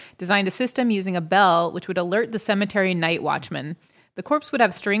Taberger designed a system using a bell which would alert the cemetery night watchman. The corpse would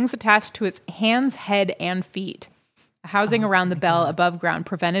have strings attached to its hands, head, and feet. A housing around the bell above ground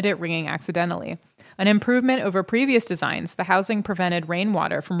prevented it ringing accidentally. An improvement over previous designs, the housing prevented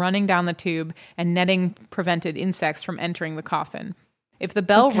rainwater from running down the tube and netting prevented insects from entering the coffin. If the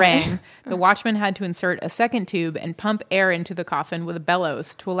bell rang, the watchman had to insert a second tube and pump air into the coffin with a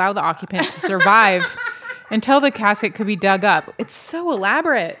bellows to allow the occupant to survive until the casket could be dug up. It's so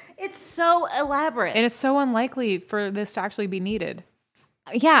elaborate. It's so elaborate. And it's so unlikely for this to actually be needed.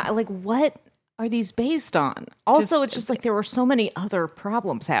 Yeah, like what? are these based on? Also, it's just like there were so many other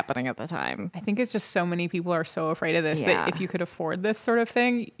problems happening at the time. I think it's just so many people are so afraid of this that if you could afford this sort of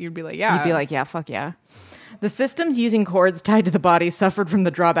thing, you'd be like, yeah. You'd be like, yeah, fuck yeah. The systems using cords tied to the body suffered from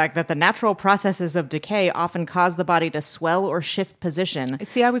the drawback that the natural processes of decay often cause the body to swell or shift position.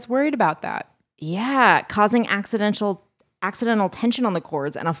 See, I was worried about that. Yeah, causing accidental tension on the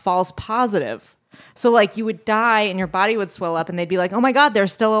cords and a false positive. So, like, you would die and your body would swell up and they'd be like, oh my God, they're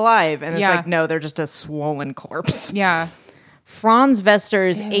still alive. And it's like, no, they're just a swollen corpse. Yeah. Franz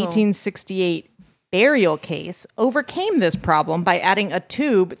Wester's 1868 burial case overcame this problem by adding a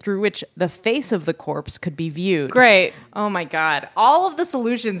tube through which the face of the corpse could be viewed. Great. Oh my God. All of the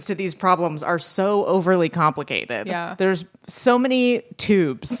solutions to these problems are so overly complicated. Yeah. There's so many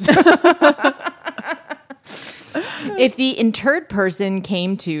tubes. If the interred person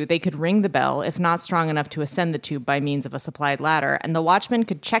came to, they could ring the bell, if not strong enough to ascend the tube by means of a supplied ladder, and the watchman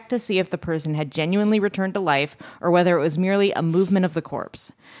could check to see if the person had genuinely returned to life or whether it was merely a movement of the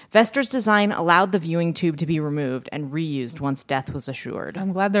corpse. Wester's design allowed the viewing tube to be removed and reused once death was assured.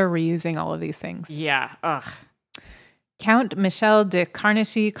 I'm glad they're reusing all of these things. Yeah. Ugh. Count Michel de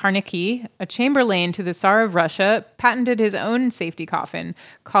Carnegie, a chamberlain to the Tsar of Russia, patented his own safety coffin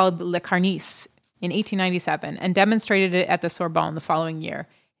called Le Carnice in 1897 and demonstrated it at the Sorbonne the following year.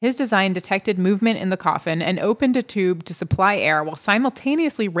 His design detected movement in the coffin and opened a tube to supply air while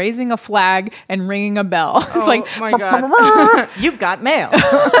simultaneously raising a flag and ringing a bell. It's like, oh my God. You've got mail.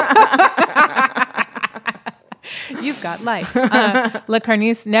 You've got life. Le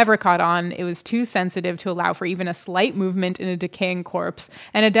Carnice never caught on. It was too sensitive to allow for even a slight movement in a decaying corpse,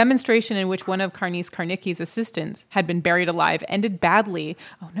 and a demonstration in which one of Carnegie's assistants had been buried alive ended badly,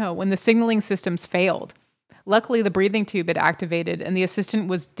 when the signaling systems failed. Luckily, the breathing tube had activated, and the assistant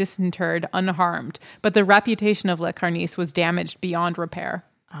was disinterred unharmed, but the reputation of Le Carnice was damaged beyond repair.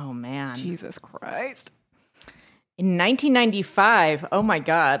 Oh, man. Jesus Christ. In 1995, oh my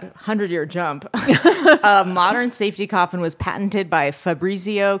God, 100-year jump, a modern safety coffin was patented by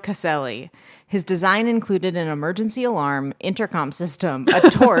Fabrizio Caselli. His design included an emergency alarm, intercom system,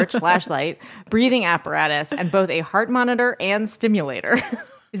 a torch, flashlight, breathing apparatus, and both a heart monitor and stimulator.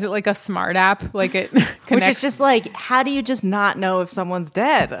 Is it like a smart app? Like it connects? Which is just like, how do you just not know if someone's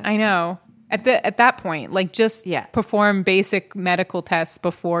dead? I know. At that point, like just perform basic medical tests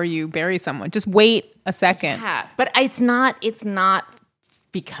before you bury someone. Just wait a second. Yeah, but it's not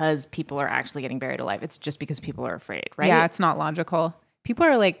because people are actually getting buried alive. It's just because people are afraid, right? Yeah, it's not logical. People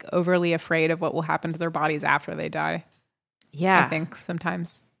are like overly afraid of what will happen to their bodies after they die. Yeah. I think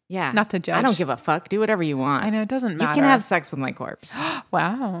sometimes. Yeah. Not to judge. I don't give a fuck. Do whatever you want. I know, it doesn't matter. You can have sex with my corpse.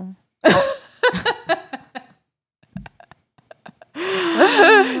 Wow.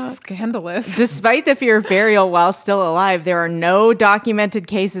 Scandalous. Despite the fear of burial while still alive, there are no documented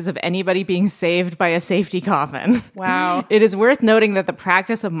cases of anybody being saved by a safety coffin. Wow. It is worth noting that the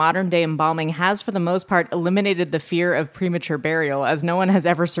practice of modern-day embalming has, for the most part, eliminated the fear of premature burial, as no one has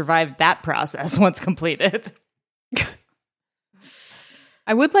ever survived that process once completed.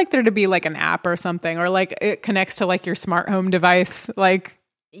 I would like there to be like an app or something, or like it connects to like your smart home device. Like,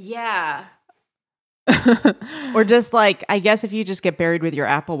 yeah. Or just like, I guess if you just get buried with your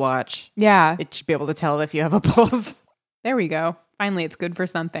Apple Watch, it should be able to tell if you have a pulse. There we go. Finally, it's good for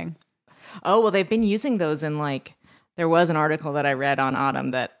something. Oh, well, they've been using those in like, there was an article that I read on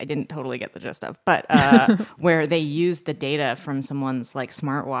Autumn that I didn't totally get the gist of, but where they used the data from someone's like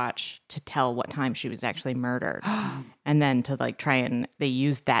smartwatch to tell what time she was actually murdered. And then to like they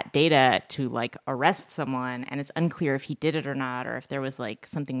used that data to like arrest someone. And it's unclear if he did it or not, or if there was like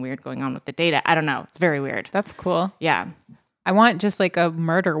something weird going on with the data. I don't know. It's very weird. That's cool. Yeah. I want just like a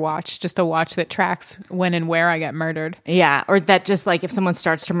murder watch, just a watch that tracks when and where I get murdered. Yeah. Or that just like if someone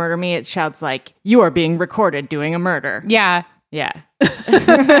starts to murder me, it shouts like, you are being recorded doing a murder. Yeah. Yeah.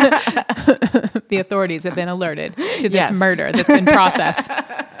 The authorities have been alerted to this murder that's in process.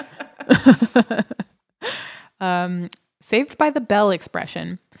 Saved by the bell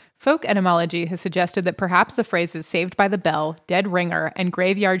expression. Folk etymology has suggested that perhaps the phrases saved by the bell, dead ringer, and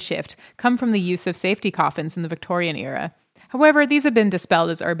graveyard shift come from the use of safety coffins in the Victorian era. However, these have been dispelled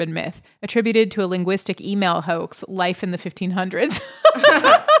as urban myth, attributed to a linguistic email hoax, Life in the 1500s.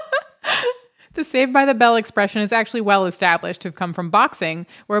 The saved by the bell expression is actually well established to have come from boxing,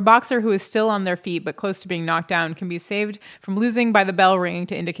 where a boxer who is still on their feet but close to being knocked down can be saved from losing by the bell ringing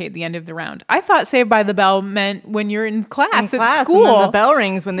to indicate the end of the round. I thought saved by the bell meant when you're in class at school. And then the bell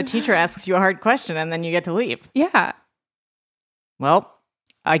rings when the teacher asks you a hard question and then you get to leave. Yeah. Well,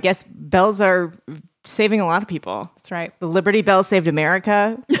 I guess bells are saving a lot of people. That's right. The Liberty Bell saved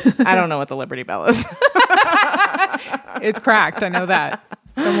America. I don't know what the Liberty Bell is. It's cracked. I know that.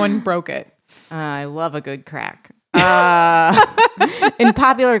 Someone broke it. I love a good crack. In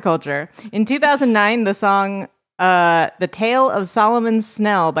popular culture, in 2009, the song The Tale of Solomon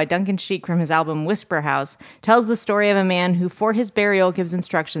Snell by Duncan Sheik from his album Whisper House tells the story of a man who, for his burial, gives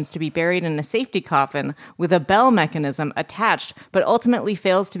instructions to be buried in a safety coffin with a bell mechanism attached, but ultimately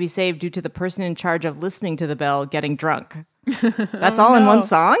fails to be saved due to the person in charge of listening to the bell getting drunk. That's all in one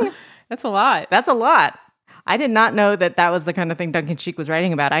song? That's a lot. That's a lot. I did not know that that was the kind of thing Duncan Sheik was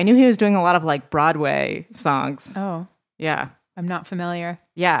writing about. I knew he was doing a lot of like Broadway songs. Oh, Yeah. I'm not familiar.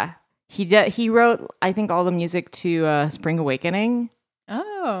 Yeah. He wrote, I think, all the music to Spring Awakening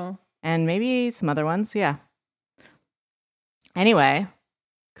Oh, and maybe some other ones. Yeah. Anyway,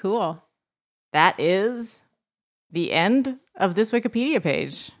 cool. that is the end of this Wikipedia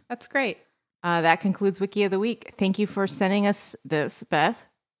page. That's great. That concludes Wiki of the Week. Thank you for sending us this, Beth.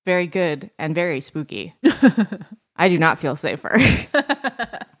 Very good and very spooky. I do not feel safer.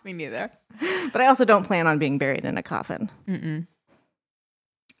 Me neither. But I also don't plan on being buried in a coffin. Mm-mm.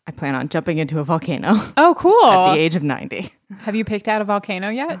 I plan on jumping into a volcano Oh, cool. at the age of 90. Have you picked out a volcano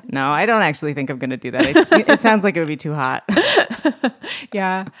yet? No, I don't actually think I'm going to do that. It sounds like it would be too hot.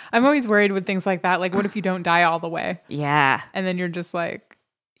 Yeah. I'm always worried with things like that. Like, what if you don't die all the way? Yeah. And then you're just like,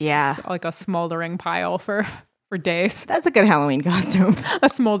 Yeah. like a smoldering pile for days. That's a good Halloween costume. A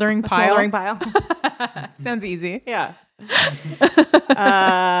smoldering pile. Smoldering pile. Sounds easy. Yeah.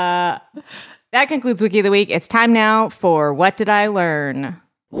 That concludes Wiki of the Week. It's time now for What Did I Learn?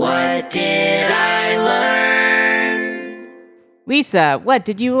 What did I learn? Lisa, what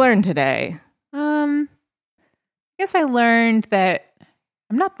did you learn today? I guess I learned that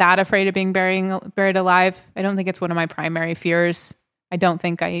I'm not that afraid of being buried alive. I don't think it's one of my primary fears. I don't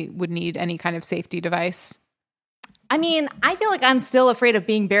think I would need any kind of safety device. I mean, I feel like I'm still afraid of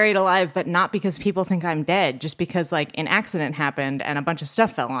being buried alive, but not because people think I'm dead, just because like an accident happened and a bunch of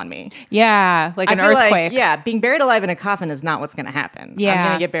stuff fell on me. Yeah, like an I feel earthquake. Like, yeah, being buried alive in a coffin is not what's going to happen. Yeah. I'm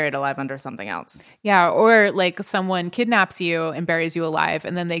going to get buried alive under something else. Yeah, or like someone kidnaps you and buries you alive,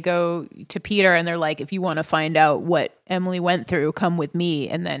 and then they go to Peter and they're like, if you want to find out what Emily went through, come with me.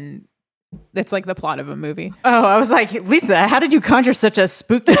 And then that's like the plot of a movie. Oh, I was like, Lisa, how did you conjure such a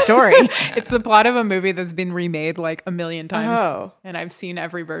spooky story? It's the plot of a movie that's been remade like a million times. Oh. And I've seen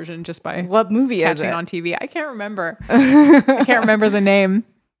every version just by What movie is catching it? on TV. I can't remember. I can't remember the name.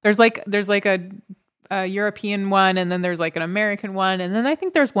 There's like a European one, and then there's like an American one, and then I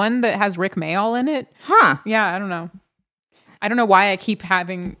think there's one that has Rick Mayall in it. Huh. Yeah, I don't know. I don't know why I keep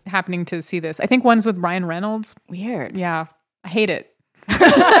happening to see this. I think one's with Ryan Reynolds. Weird. Yeah, I hate it.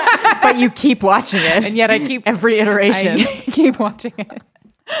 But you keep watching it. And yet I keep every iteration. I keep watching it.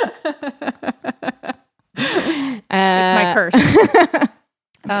 It's my curse.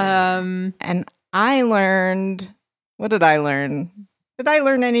 And I learned, what did I learn? Did I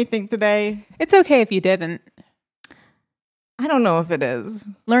learn anything today? It's okay if you didn't. I don't know if it is.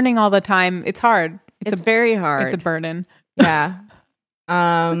 Learning all the time, it's hard. It's very hard. It's a burden. Yeah.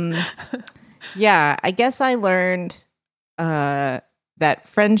 Yeah, I guess I learned that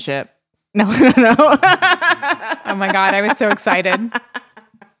friendship. No. Oh my God, I was so excited.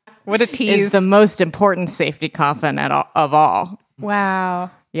 What a tease. Is the most important safety coffin of all. Wow.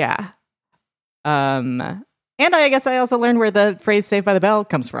 Yeah. And I guess I also learned where the phrase "Saved by the Bell"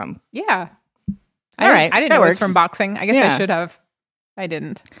 comes from. Yeah. All right, I didn't that know it was works. from boxing. I guess I Yeah. should have. I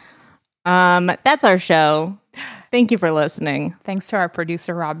didn't. That's our show. Thank you for listening. Thanks to our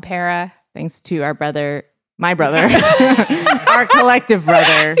producer, Rob Para. Thanks to our brother, my brother, our collective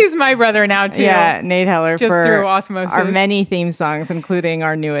brother. He's my brother now, too. Yeah, Nate Heller, Just for through osmosis. our many theme songs, including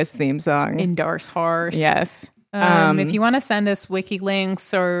our newest theme song. Endorse horse. Yes. If you want to send us wiki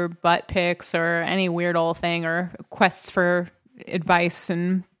links or butt pics or any weird old thing or quests for advice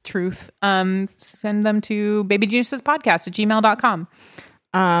and truth, send them to babygeniusespodcast@gmail.com.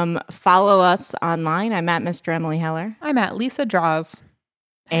 Follow us online. I'm at Mr. Emily Heller. I'm at Lisa Draws.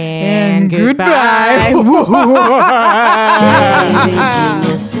 And goodbye. Baby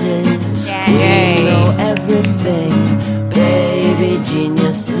geniuses, Yay. we know everything. Baby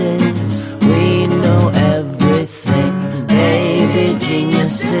geniuses, we know everything. Baby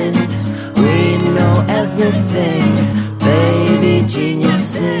geniuses, we know everything. Baby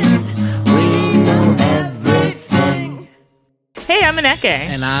geniuses, we know everything. Hey, I'm Maneke.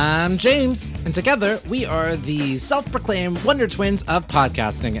 And I'm James. And together, we are the self-proclaimed Wonder Twins of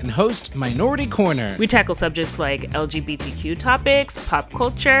podcasting and host Minority Corner. We tackle subjects like LGBTQ topics, pop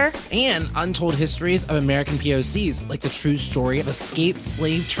culture, and untold histories of American POCs, like the true story of escaped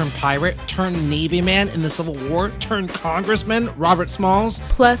slave turned pirate turned Navy man in the Civil War turned Congressman Robert Smalls.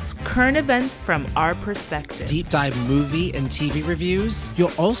 Plus current events from our perspective. Deep dive movie and TV reviews.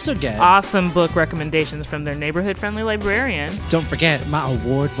 You'll also get awesome book recommendations from their neighborhood-friendly librarian. Don't forget my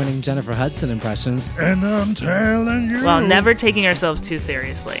award-winning Jennifer Hudson impressions. And I'm telling you. While never taking ourselves too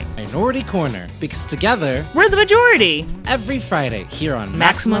seriously. Minority Corner, because together, we're the majority. Every Friday here on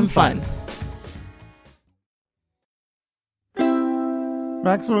Maximum Fun.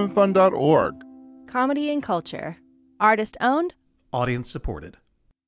 MaximumFun.org. Comedy and culture. Artist owned. Audience supported.